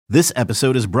This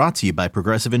episode is brought to you by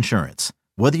Progressive Insurance.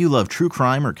 Whether you love true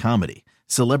crime or comedy,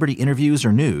 celebrity interviews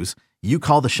or news, you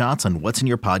call the shots on what's in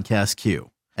your podcast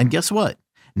queue. And guess what?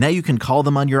 Now you can call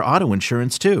them on your auto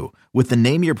insurance too with the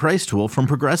Name Your Price tool from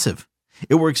Progressive.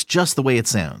 It works just the way it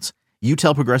sounds. You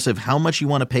tell Progressive how much you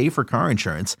want to pay for car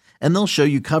insurance, and they'll show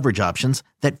you coverage options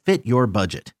that fit your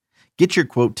budget. Get your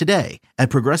quote today at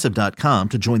Progressive.com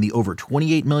to join the over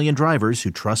 28 million drivers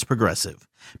who trust Progressive.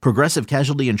 Progressive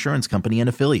Casualty Insurance Company and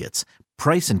Affiliates.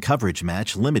 Price and coverage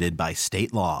match limited by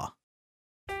state law.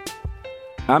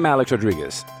 I'm Alex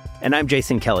Rodriguez. And I'm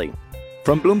Jason Kelly.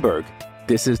 From Bloomberg,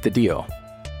 this is The Deal.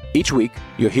 Each week,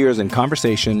 you'll hear us in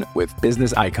conversation with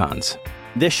business icons.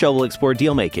 This show will explore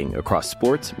deal-making across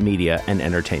sports, media, and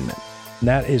entertainment.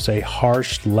 That is a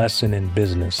harsh lesson in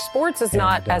business. Sports is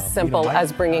not as simple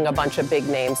as bringing a bunch of big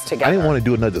names together. I didn't want to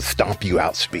do another stomp you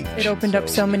out speech. It opened up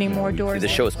so many more doors. The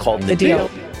show is called The Deal.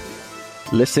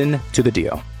 Listen to The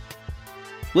Deal.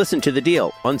 Listen to The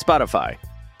Deal on Spotify.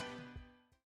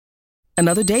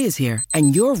 Another day is here,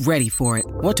 and you're ready for it.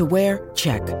 What to wear?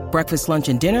 Check. Breakfast, lunch,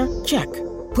 and dinner? Check.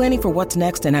 Planning for what's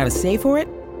next and how to save for it?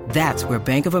 That's where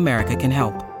Bank of America can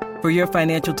help. For your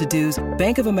financial to-dos,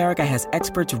 Bank of America has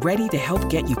experts ready to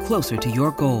help get you closer to your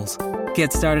goals.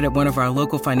 Get started at one of our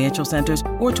local financial centers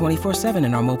or 24/7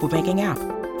 in our mobile banking app.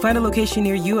 Find a location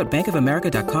near you at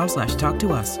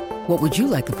bankofamerica.com/talktous. What would you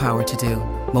like the power to do?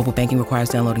 Mobile banking requires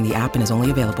downloading the app and is only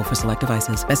available for select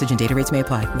devices. Message and data rates may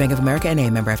apply. Bank of America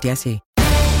N.A., member FDIC.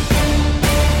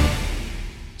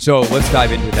 So let's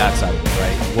dive into that side of it,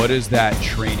 right? What does that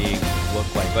training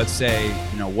look like? Let's say,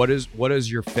 what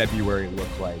does your February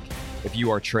look like if you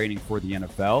are training for the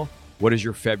NFL? What does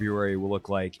your February will look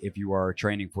like if you are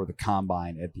training for the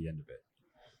combine at the end of it?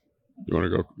 You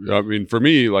want to go? I mean, for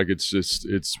me, like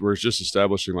we're just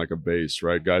establishing like a base,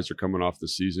 right? Guys are coming off the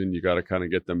season. You got to kind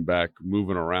of get them back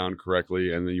moving around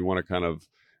correctly, and then you want to kind of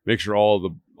make sure all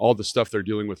the stuff they're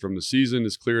dealing with from the season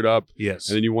is cleared up. Yes.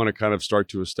 And then you want to kind of start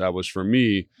to establish, for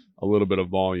me, a little bit of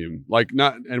volume.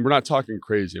 And we're not talking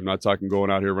crazy. I'm not talking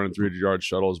going out here running 300-yard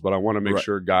shuttles, but I want to make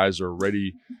sure guys are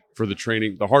ready for the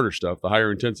training, the harder stuff, the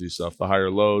higher intensity stuff, the higher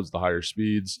loads, the higher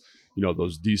speeds,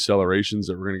 those decelerations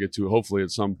that we're going to get to hopefully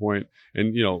at some point.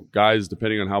 And, guys,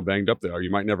 depending on how banged up they are,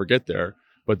 you might never get there.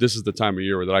 But this is the time of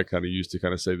year that I kind of used to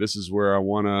kind of say, this is where I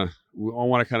want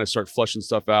to kind of start flushing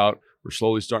stuff out. We're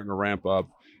slowly starting to ramp up.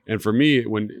 And for me,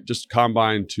 when just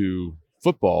combine to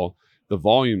football, the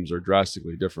volumes are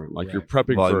drastically different. Like you're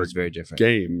prepping for a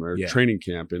game or training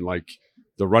camp, and like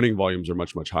the running volumes are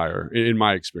much, much higher in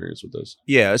my experience with this.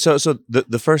 Yeah. So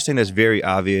the first thing that's very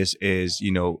obvious is,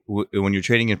 when you're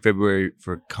training in February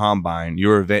for combine,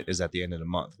 your event is at the end of the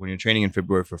month. When you're training in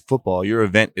February for football, your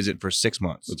event isn't for 6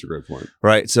 months. That's a great point.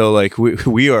 Right. So like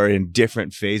we are in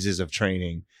different phases of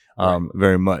training.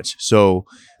 Very much. So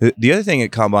the other thing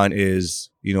at combine is,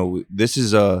 this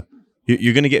is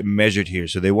you're going to get measured here.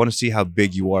 So they want to see how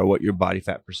big you are, what your body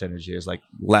fat percentage is. Like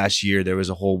last year, there was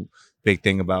a whole big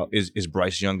thing about is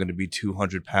Bryce Young going to be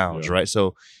 200 pounds, right?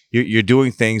 So you're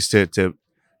doing things to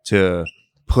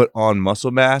put on muscle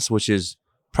mass, which is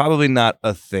probably not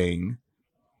a thing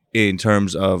in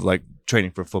terms of like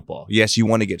training for football. Yes, you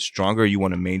want to get stronger. You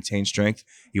want to maintain strength.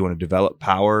 You want to develop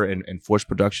power and force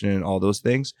production and all those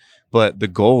things. But the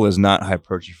goal is not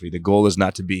hypertrophy. The goal is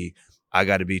not to be, I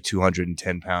got to be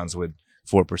 210 pounds with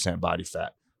 4% body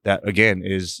fat. That, again,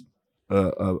 is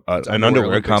an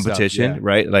underwear competition, stuff,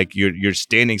 right? Like you're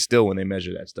standing still when they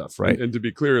measure that stuff, right? And to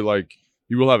be clear, like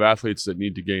you will have athletes that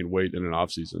need to gain weight in an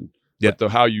off season. But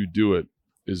how you do it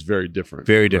is very different.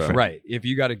 Very different. Right. If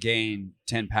you got to gain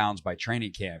 10 pounds by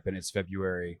training camp and it's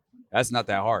February, that's not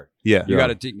that hard. Yeah. You got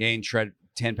to gain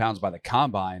 10 pounds by the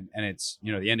combine and it's,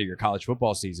 the end of your college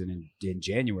football season in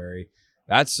January.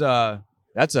 That's a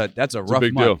rough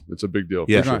big month. deal. It's a big deal.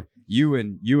 Yeah. For sure. You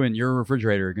and your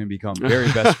refrigerator are going to become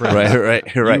very best friends. right.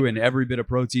 You and every bit of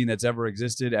protein that's ever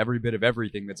existed, every bit of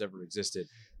everything that's ever existed.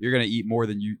 You're going to eat more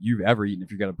than you've ever eaten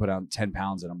if you're going to put on 10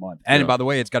 pounds in a month. And by the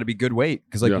way, it's got to be good weight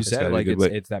because, like you said, like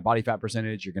it's that body fat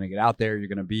percentage. You're going to get out there. You're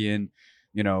going to be in,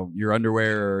 your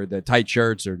underwear or the tight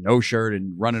shirts or no shirt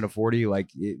and running a 40.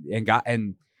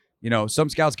 Some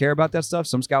scouts care about that stuff.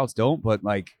 Some scouts don't. But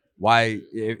like, why,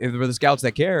 if for the scouts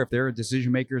that care, if they're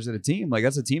decision makers at a team, like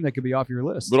that's a team that could be off your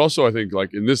list. But also, I think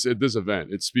like at this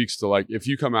event, it speaks to like if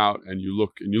you come out and you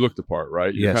look the part,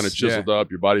 right? You're kind of chiseled up,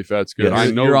 your body fat's good. Yeah.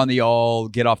 I know you're on the all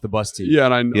get off the bus team. Yeah,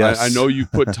 and I know you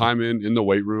put time in the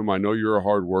weight room. I know you're a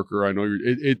hard worker. I know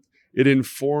it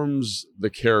informs the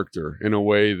character in a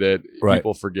way that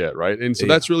people forget, right? And so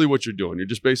that's really what you're doing. You're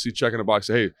just basically checking a box.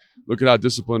 Hey, look at how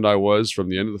disciplined I was from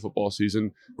the end of the football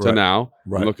season to now.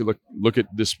 Right. And look at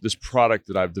this product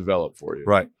that I've developed for you.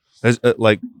 Right.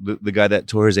 like the guy that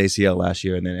tore his ACL last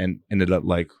year and then ended up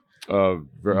like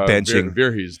benching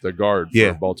Voorhees, the guard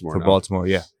for Baltimore. Baltimore,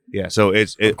 yeah. So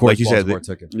it's like you said,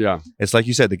 it's like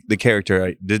you said, the character.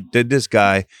 Right? Did this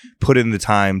guy put in the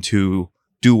time to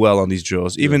do well on these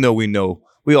drills? Even though we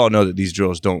all know that these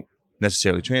drills don't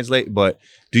necessarily translate, but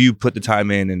do you put the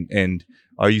time in and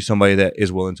are you somebody that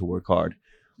is willing to work hard?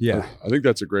 Yeah, I think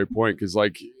that's a great point because,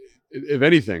 like, if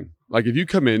anything, like if you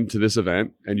come into this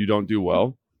event and you don't do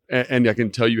well, and I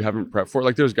can tell you haven't prepped for it.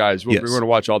 Like there's guys, we're going to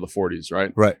watch all the 40s,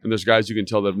 right? Right. And there's guys you can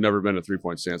tell that have never been a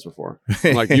 3-point stance before.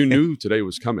 Like you knew today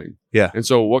was coming. Yeah. And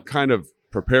so what kind of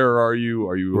preparer are you?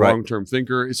 Are you a long-term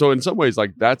thinker? So in some ways,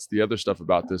 like that's the other stuff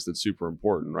about this that's super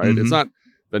important, right? It's not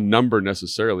the number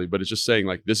necessarily, but it's just saying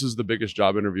like, this is the biggest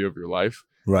job interview of your life.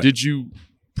 Right. Did you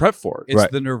prep for it?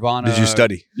 It's the Nirvana. Did you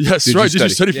study? Yes, Did you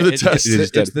study for the test?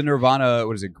 It's the Nirvana,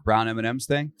 what is it, Brown M&M's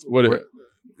thing?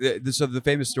 So the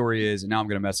famous story is, and now I'm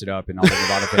going to mess it up, and all the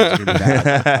Nirvana fans are going to be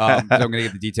mad. I'm going to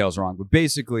get the details wrong. But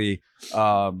basically,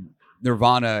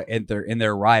 Nirvana in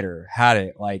their rider had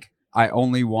it like, I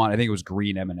only want, I think it was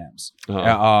green M&Ms.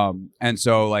 And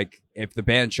so like, if the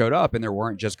band showed up and there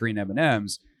weren't just green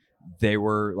M&Ms, they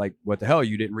were like, what the hell?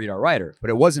 You didn't read our rider. But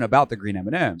it wasn't about the green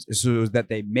M&Ms. It was that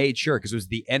they made sure, because it was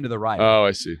the end of the rider. Oh,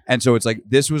 I see. And so it's like,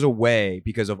 this was a way,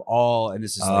 because of all, and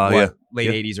this is like late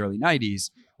 80s, early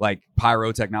 90s, like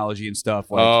pyro technology and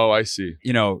stuff. Like, I see.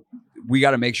 You know, we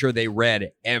got to make sure they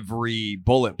read every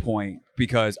bullet point,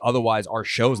 because otherwise our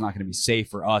show's not going to be safe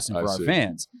for us and for our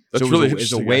fans. That's so really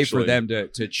it's a way for them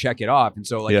to check it off. And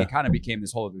so like it kind of became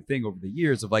this whole other thing over the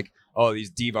years of like, oh, these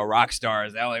diva rock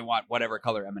stars, they only want whatever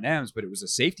color M&Ms, but it was a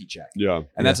safety check. Yeah.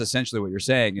 And that's essentially what you're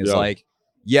saying is like,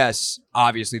 yes,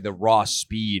 obviously the raw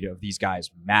speed of these guys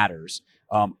matters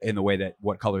in the way that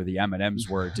what color the M&Ms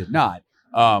were did not.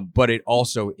 But it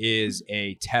also is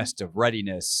a test of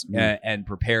readiness and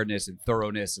preparedness and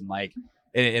thoroughness, and like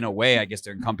in a way, I guess,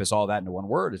 to encompass all that into one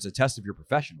word, it's a test of your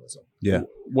professionalism. Yeah,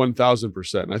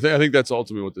 1000%. I think that's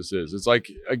ultimately what this is. It's like,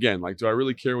 again, like, do I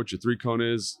really care what your 3-cone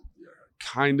is?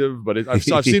 Kind of, but I've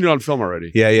seen it on film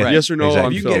already. Yeah. Right. Yes or no? Exactly.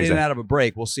 On if you film. get in and out of a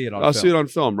break, we'll see it on. I'll see it on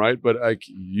film, right? But like,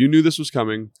 you knew this was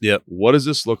coming. Yep. What does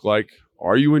this look like?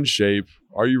 Are you in shape?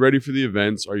 Are you ready for the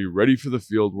events? Are you ready for the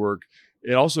field work?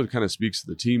 It also kind of speaks to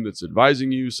the team that's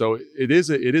advising you. So it is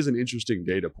an interesting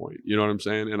data point. You know what I'm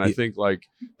saying? And I think like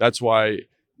that's why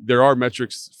there are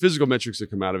physical metrics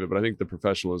that come out of it. But I think the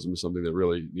professionalism is something that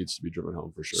really needs to be driven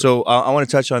home for sure. So I want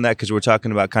to touch on that because we're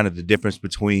talking about kind of the difference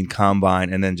between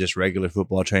combine and then just regular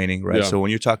football training, right? Yeah. So when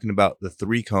you're talking about the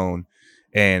 3-cone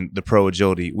and the pro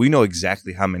agility, we know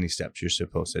exactly how many steps you're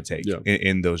supposed to take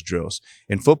in those drills.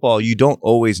 In football, you don't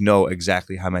always know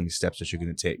exactly how many steps that you're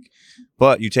going to take.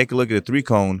 But you take a look at a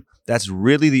 3-cone, that's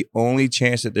really the only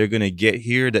chance that they're going to get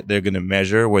here that they're going to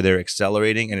measure where they're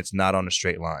accelerating and it's not on a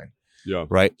straight line. Yeah.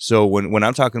 Right. So when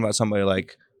I'm talking about somebody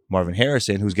like Marvin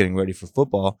Harrison, who's getting ready for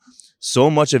football, so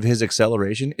much of his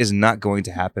acceleration is not going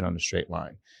to happen on a straight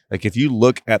line. Like if you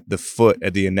look at the foot,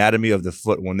 at the anatomy of the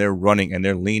foot when they're running and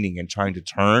they're leaning and trying to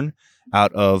turn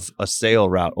out of a sail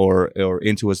route or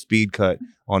into a speed cut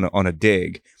on a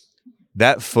dig,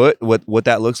 that foot, what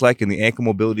that looks like and the ankle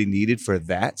mobility needed for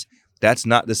that's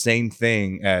not the same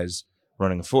thing as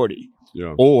running a 40.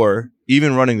 Yeah. Or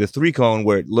even running the 3-cone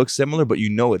where it looks similar, but you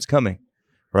know it's coming.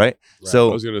 Right. So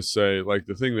I was going to say, like,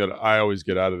 the thing that I always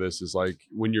get out of this is like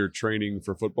when you're training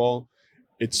for football,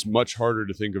 it's much harder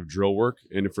to think of drill work.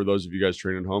 And for those of you guys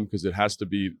training at home, because it has to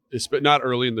be, it's not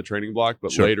early in the training block,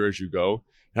 but later as you go,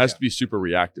 it has to be super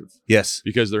reactive. Yes.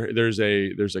 Because there's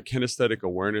a kinesthetic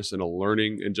awareness and a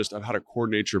learning and just how to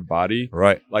coordinate your body.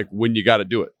 Right. Like when you got to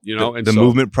do it, you know, and the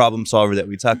movement problem solver that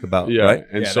we talk about. Yeah. Right.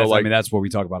 And so like, that's what we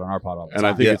talk about on our pod all the time. And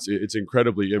I think it's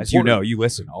incredibly important. As you know, you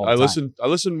listen all the time. I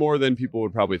listen more than people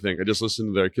would probably think. I just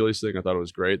listened to the Achilles thing. I thought it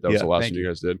was great. That was the last one you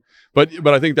guys did. But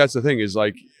I think that's the thing is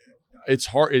like, it's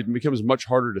hard. It becomes much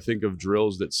harder to think of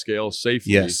drills that scale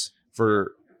safely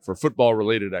for football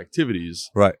related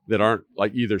activities that aren't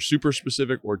like either super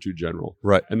specific or too general.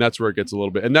 Right. And that's where it gets a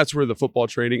little bit, and that's where the football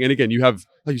training, and again, you have,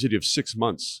 like you said, you have 6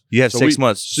 months. You have 6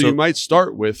 months. So you might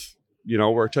start with, you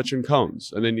know, we're touching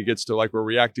cones, and then you get to like, we're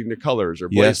reacting to colors or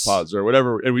blaze pods or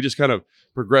whatever. And we just kind of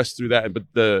progress through that. But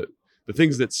the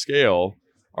things that scale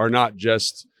are not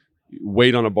just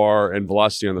weight on a bar and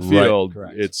velocity on the field.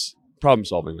 Correct. It's problem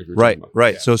solving, like you're right.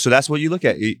 Yeah. So that's what you look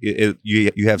at.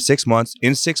 You have 6 months.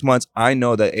 In 6 months, I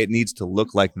know that it needs to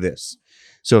look like this.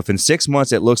 So if in 6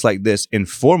 months it looks like this, in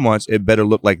 4 months it better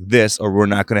look like this, or we're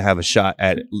not going to have a shot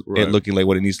at it looking like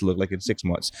what it needs to look like in 6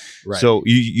 months. Right. So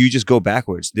you just go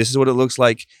backwards. This is what it looks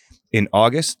like in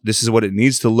August. This is what it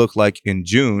needs to look like in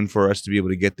June for us to be able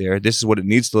to get there. This is what it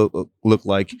needs to look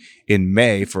like in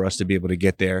May for us to be able to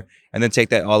get there. And then take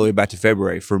that all the way back to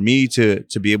February. For me to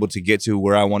be able to get to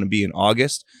where I want to be in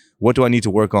August, what do I need to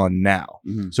work on now?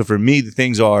 Mm-hmm. So for me, the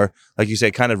things are, like you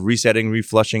say, kind of resetting,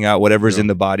 reflushing out whatever's in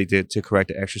the body to correct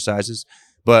the exercises.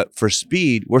 But for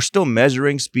speed, we're still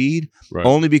measuring speed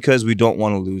only because we don't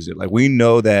want to lose it. Like we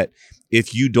know that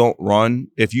if you don't run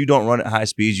at high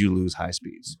speeds, you lose high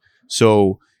speeds.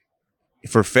 So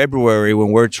for February,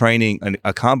 when we're training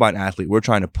a combine athlete, we're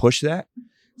trying to push that.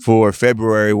 For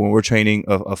February, when we're training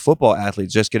a football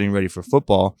athlete just getting ready for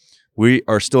football, we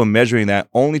are still measuring that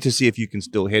only to see if you can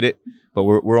still hit it. But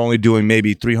we're only doing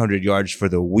maybe 300 yards for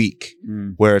the week,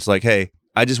 where it's like, hey,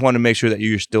 I just want to make sure that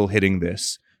you're still hitting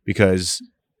this, because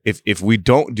if we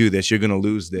don't do this, you're going to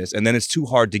lose this, and then it's too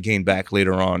hard to gain back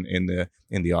later on in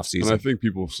the off season. And I think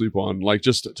people sleep on like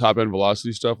just top end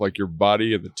velocity stuff. Like your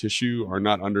body and the tissue are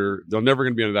not they're never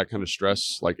going to be under that kind of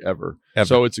stress like ever.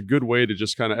 So it's a good way to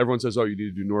just kind of, everyone says, oh, you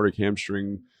need to do Nordic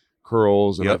hamstring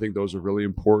curls, and I think those are really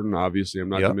important. Obviously, I'm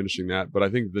not diminishing that, but I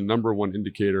think the number one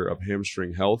indicator of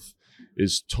hamstring health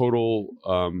is total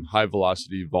high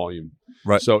velocity volume.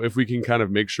 Right. So if we can kind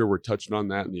of make sure we're touching on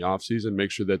that in the off season,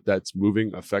 make sure that that's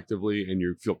moving effectively and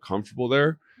you feel comfortable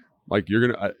there, like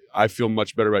I feel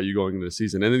much better about you going into the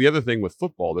season. And then the other thing with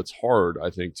football that's hard,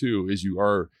 I think too, is you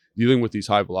are dealing with these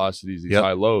high velocities, these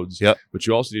high loads, but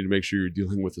you also need to make sure you're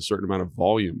dealing with a certain amount of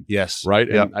volume. Yes. Right.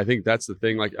 And I think that's the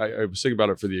thing. Like I was thinking about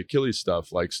it for the Achilles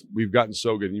stuff. Like we've gotten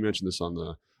so good, and you mentioned this on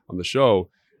the show,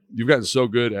 you've gotten so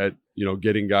good at,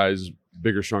 getting guys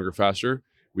bigger, stronger, faster.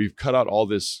 We've cut out all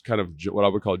this kind of what I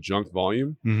would call junk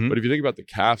volume. Mm-hmm. But if you think about the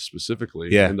calf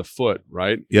specifically and the foot,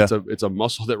 right? Yeah. It's a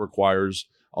muscle that requires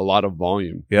a lot of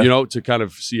volume, to kind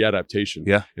of see adaptation.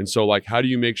 Yeah. And so like, how do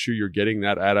you make sure you're getting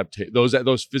that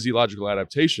those physiological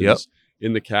adaptations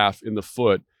in the calf, in the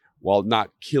foot, while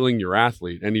not killing your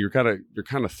athlete? And you're kind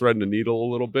of threading the needle a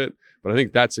little bit. But I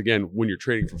think that's, again, when you're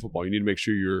training for football, you need to make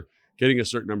sure you're getting a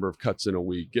certain number of cuts in a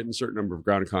week, getting a certain number of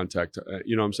ground contact,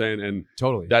 you know what I'm saying? And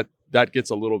totally that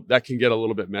can get a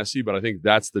little bit messy, but I think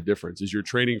that's the difference, is you're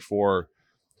training for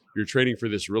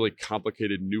this really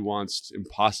complicated, nuanced,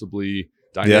 impossibly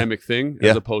dynamic thing,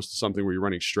 as opposed to something where you're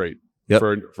running straight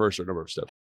for a certain number of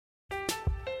steps.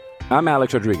 I'm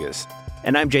Alex Rodriguez.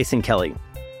 And I'm Jason Kelly.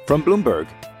 From Bloomberg,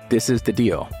 this is The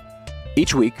Deal.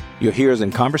 Each week, you'll hear us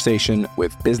in conversation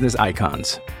with business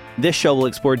icons. This show will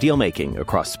explore deal-making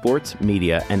across sports,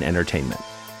 media, and entertainment.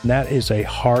 That is a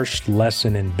harsh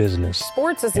lesson in business.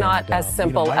 Sports is not as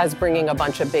simple as bringing a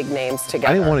bunch of big names together.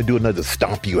 I didn't want to do another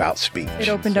stomp you out speech. It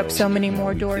opened up so many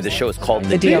more doors. The show is called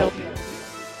The Deal.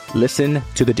 Listen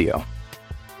to The Deal.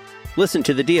 Listen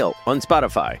to The Deal on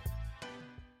Spotify.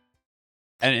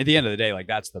 And at the end of the day, like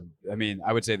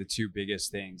I would say the two biggest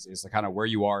things is the kind of where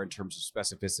you are in terms of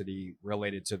specificity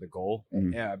related to the goal,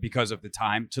 because of the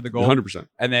time to the goal. 100%.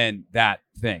 And then that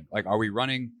thing, like, are we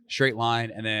running straight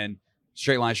line and then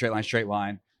straight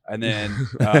line, and then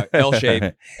L shape,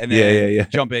 and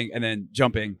then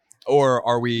jumping, or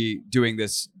are we doing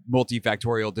this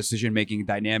multifactorial decision-making,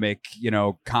 dynamic,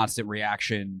 constant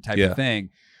reaction type of thing?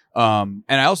 And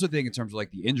I also think in terms of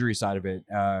like the injury side of it,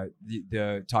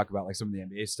 the talk about like some of the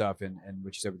NBA stuff and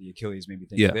what you said with the Achilles made me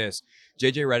think of this.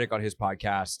 JJ Redick on his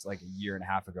podcast like a year and a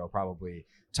half ago probably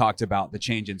talked about the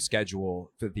change in schedule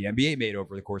that the NBA made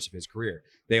over the course of his career.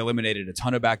 They eliminated a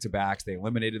ton of back-to-backs. They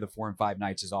eliminated the 4 and 5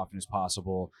 nights as often as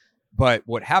possible. But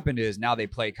what happened is now they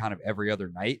play kind of every other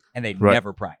night and they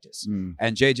never practice.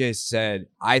 And JJ said,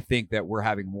 I think that we're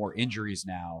having more injuries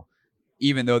now,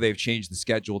 even though they've changed the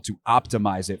schedule to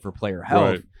optimize it for player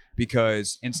health,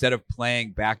 because instead of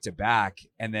playing back to back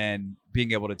and then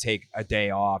being able to take a day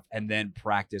off and then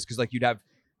practice, because like you'd have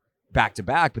back to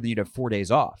back, but then you'd have 4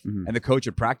 days off, and the coach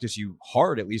would practice you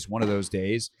hard at least one of those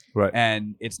days. Right.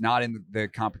 And it's not in the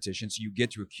competition. So you get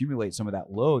to accumulate some of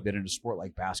that load that in a sport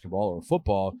like basketball or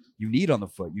football, you need on the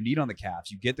foot, you need on the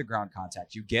calves, you get the ground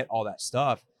contact, you get all that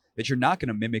stuff that you're not going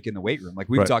to mimic in the weight room. Like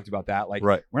we've talked about that. Like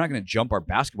we're not going to jump our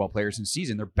basketball players in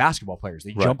season. They're basketball players.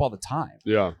 They jump all the time.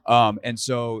 Yeah. And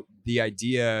so the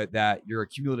idea that you're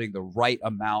accumulating the right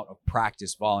amount of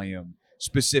practice volume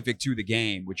specific to the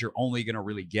game, which you're only going to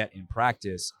really get in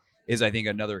practice, is I think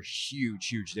another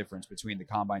huge difference between the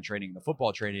combine training and the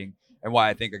football training, and why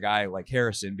I think a guy like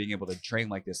Harrison being able to train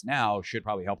like this now should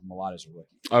probably help him a lot as a rookie.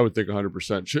 I would think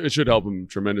 100%. It should help him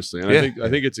tremendously. And I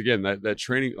think it's, again, that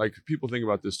training, like people think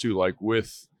about this too, like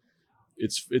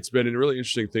it's been a really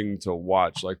interesting thing to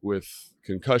watch, like with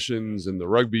concussions and the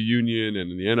rugby union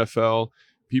and in the NFL,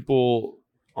 people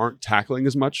aren't tackling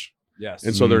as much. Yes.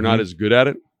 And so they're not as good at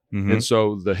it. Mm-hmm. And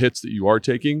so the hits that you are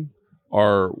taking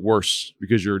are worse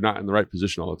because you're not in the right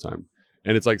position all the time.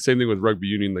 And it's like same thing with rugby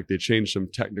union. Like they changed some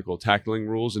technical tackling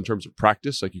rules in terms of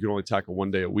practice. Like you can only tackle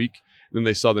 1 day a week. And then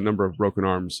they saw the number of broken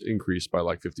arms increase by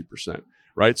like 50%.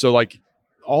 Right. So like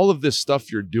all of this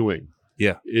stuff you're doing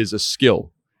is a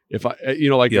skill. If I,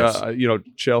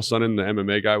 Chael Sonnen, the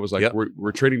MMA guy, was like,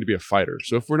 we're training to be a fighter.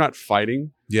 So if we're not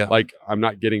fighting, like I'm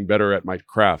not getting better at my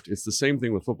craft. It's the same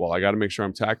thing with football. I got to make sure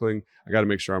I'm tackling. I got to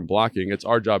make sure I'm blocking. It's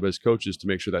our job as coaches to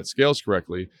make sure that scales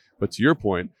correctly. But to your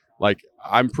point, like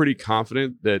I'm pretty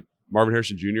confident that Marvin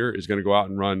Harrison Jr. is going to go out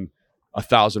and run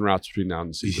 1,000 routes between now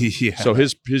and the season. So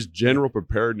his general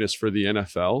preparedness for the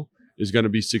NFL is going to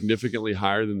be significantly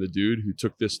higher than the dude who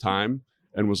took this time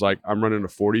and was like, I'm running a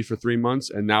 40 for 3 months,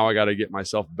 and now I got to get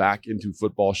myself back into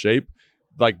football shape.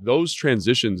 Like those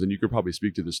transitions, and you could probably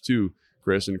speak to this too,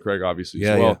 Chris and Craig, obviously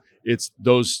as well. It's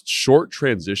those short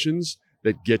transitions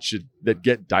that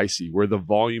get dicey, where the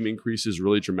volume increases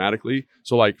really dramatically.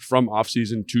 So like from off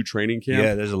season to training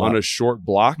camp on a short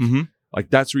block, like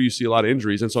that's where you see a lot of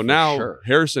injuries. And so now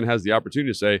Harrison has the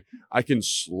opportunity to say, I can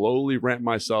slowly ramp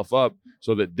myself up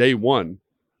so that day one,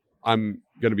 I'm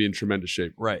going to be in tremendous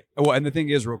shape. Right. Well, and the thing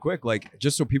is, real quick, like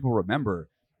just so people remember,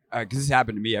 because this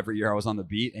happened to me every year I was on the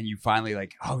beat, and you finally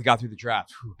like, oh, we got through the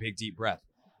draft. Whew, big deep breath.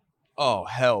 Oh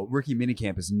hell, rookie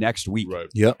minicamp is next week. Right.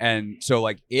 Yep. And so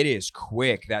like it is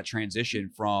quick, that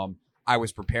transition from I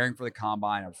was preparing for the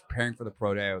combine, I was preparing for the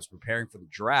pro day, I was preparing for the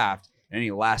draft, and any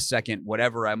last second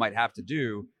whatever I might have to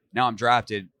do. Now I'm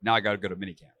drafted. Now I got to go to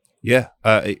minicamp. Yeah.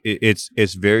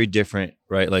 It's very different,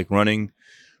 right? Like running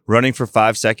for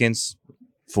 5 seconds,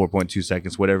 4.2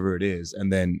 seconds, whatever it is,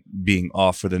 and then being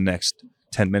off for the next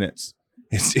 10 minutes.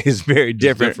 It's very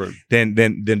different,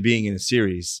 than being in a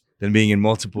series, than being in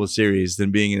multiple series,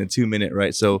 than being in a 2 minute,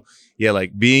 right? So yeah,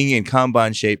 like being in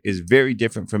combine shape is very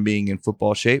different from being in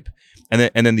football shape. And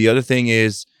then the other thing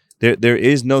is there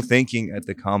is no thinking at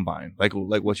the combine. Like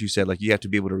what you said, like you have to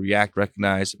be able to react,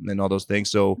 recognize, and then all those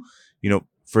things. So,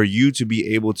 for you to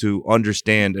be able to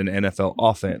understand an NFL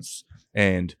offense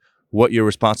and what your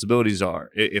responsibilities are.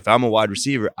 If I'm a wide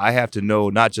receiver, I have to know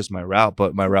not just my route,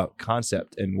 but my route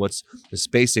concept and what's the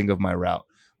spacing of my route.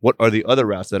 What are the other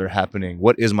routes that are happening?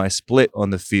 What is my split on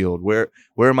the field? Where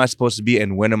am I supposed to be,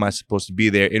 and when am I supposed to be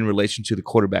there in relation to the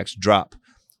quarterback's drop?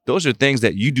 Those are things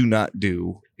that you do not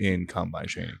do in combine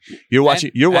training. You're watching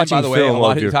by the way, film. A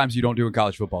lot of times you don't do in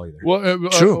college football either. Well,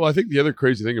 true. Well, I think the other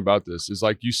crazy thing about this is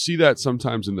like you see that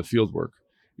sometimes in the field work.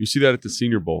 You see that at the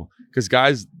Senior Bowl because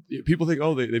guys, people think,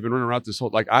 oh, they've been running around this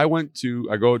whole. Like I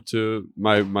go to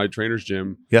my trainer's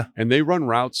gym, and they run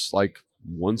routes like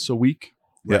once a week,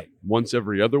 once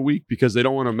every other week because they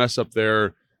don't want to mess up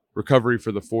their recovery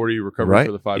for the 40, recovery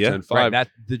for the 5, 10, 5. Right. That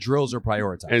the drills are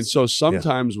prioritized. And so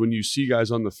sometimes when you see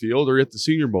guys on the field or at the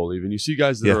Senior Bowl, even you see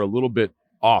guys that are a little bit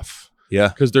off. Yeah.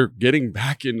 Because they're getting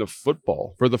back into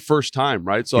football for the first time,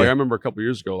 right? So like, I remember a couple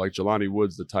years ago, like Jelani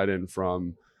Woods, the tight end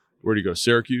from, where'd he go?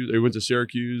 Syracuse? He went to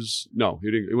Syracuse. No, he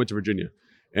didn't. He went to Virginia.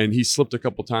 And he slipped a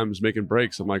couple times making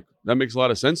breaks. I'm like, that makes a lot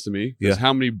of sense to me. Because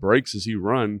how many breaks has he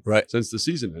run since the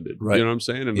season ended? Right. You know what I'm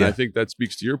saying? And I think that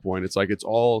speaks to your point. It's like it's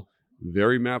all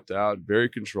very mapped out, very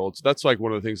controlled. So that's like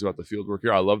one of the things about the field work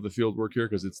here. I love the field work here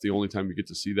because it's the only time you get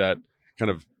to see that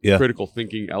kind of critical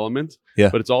thinking element. Yeah.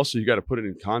 But it's also, you got to put it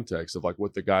in context of like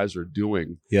what the guys are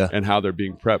doing and how they're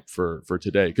being prepped for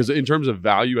today. Because in terms of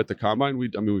value at the combine, we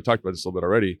talked about this a little bit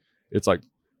already. It's like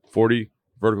 40,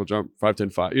 vertical jump, 5, 10,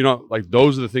 5. Like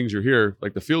those are the things you're here.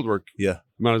 Like the field work, you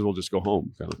might as well just go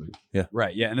home kind of thing. Yeah.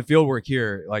 Right. Yeah. And the field work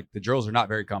here, like the drills are not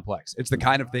very complex. It's the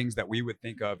kind of things that we would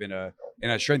think of in a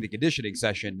strength and conditioning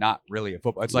session, not really a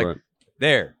football. It's like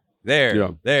there,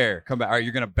 come back. All right,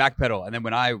 you're going to backpedal. And then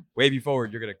when I wave you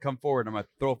forward, you're going to come forward. And I'm going to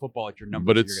throw a football at your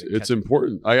number. But it's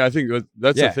important. I think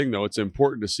that's the thing, though. It's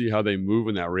important to see how they move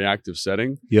in that reactive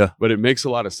setting. Yeah. But it makes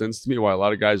a lot of sense to me why a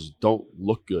lot of guys don't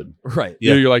look good. Right.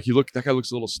 Yeah. You're like, that guy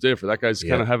looks a little stiff, or that guy's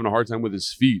kind of having a hard time with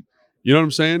his feet. You know what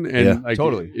I'm saying? And like,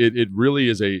 totally. It really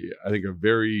is I think a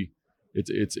very,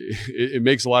 it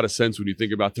makes a lot of sense when you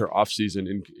think about their off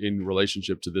season in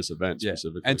relationship to this event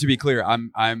specifically. And to be clear,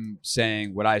 I'm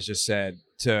saying what I just said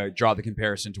to draw the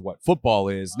comparison to what football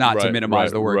is, not to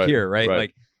minimize the work here, right?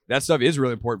 Like that stuff is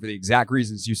really important for the exact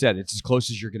reasons you said. It's as close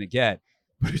as you're going to get.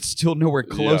 but it's still nowhere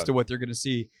close to what they're going to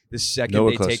see the second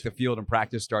they take the field and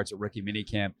practice starts at rookie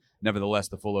minicamp. Nevertheless,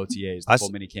 the full OTAs, the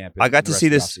full minicamp. I got to see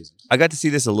this. I got to see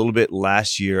this a little bit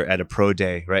last year at a pro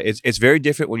day. Right, it's very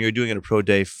different when you're doing it at a pro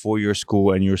day for your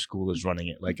school and your school is running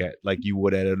it like you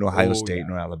would at an Ohio State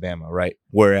or Alabama. Right.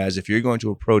 Whereas if you're going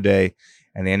to a pro day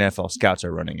and the NFL scouts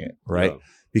are running it, right,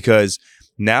 because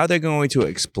now they're going to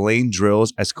explain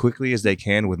drills as quickly as they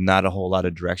can with not a whole lot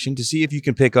of direction to see if you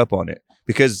can pick up on it,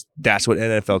 because that's what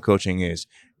NFL coaching is.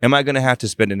 Am I going to have to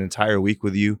spend an entire week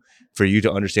with you for you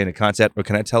to understand a concept, or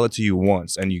can I tell it to you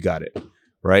once and you got it,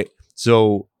 right?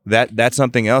 So that's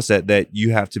something else that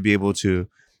you have to be able to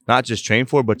not just train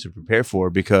for, but to prepare for,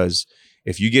 because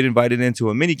if you get invited into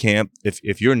a mini camp,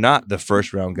 if you're not the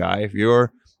first round guy, if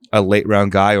you're a late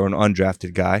round guy or an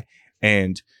undrafted guy,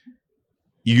 and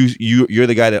you're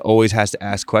the guy that always has to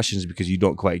ask questions because you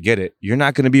don't quite get it, you're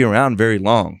not going to be around very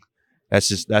long. That's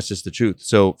just the truth.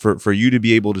 So for you to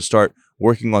be able to start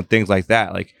working on things like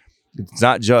that, like it's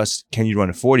not just can you run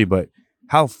a 40, but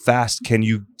how fast can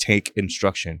you take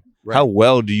instruction? Right. How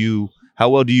well do you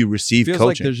receive coaching? It feels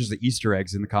like there's just the Easter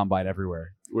eggs in the combine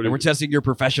everywhere. And we're testing your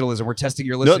professionalism. We're testing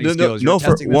your listening skills. No,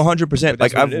 for 100%.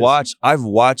 Like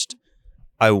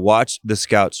I watched the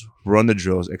scouts run the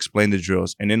drills, explain the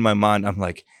drills, and in my mind, I'm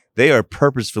like, they are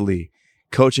purposefully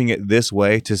coaching it this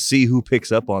way to see who picks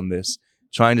up on this,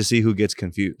 trying to see who gets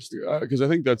confused. Because I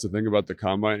think that's the thing about the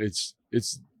combine. It's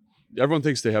everyone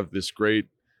thinks they have this great,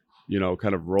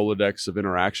 kind of Rolodex of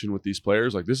interaction with these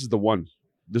players. Like this is the one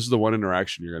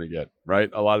interaction you're going to get, right?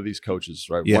 A lot of these coaches,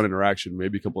 right? Yeah. One interaction,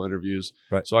 maybe a couple interviews.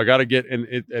 Right. So I got to get an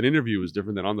interview is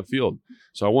different than on the field.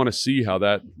 So I want to see how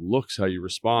that looks, how you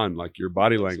respond, like your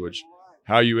body language,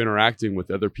 how you interacting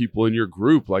with other people in your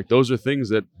group. Like those are things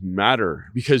that matter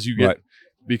because you get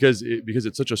because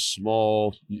it's such a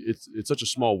small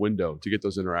window to get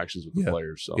those interactions with the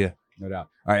players. So no doubt.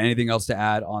 All right, anything else to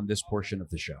add on this portion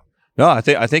of the show? No, I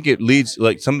think it leads,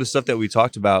 like some of the stuff that we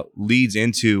talked about leads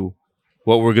into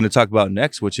what we're going to talk about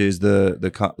next, which is the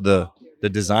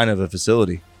design of a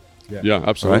facility. Yeah,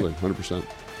 absolutely, 100%.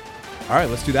 All right,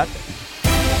 let's do that then.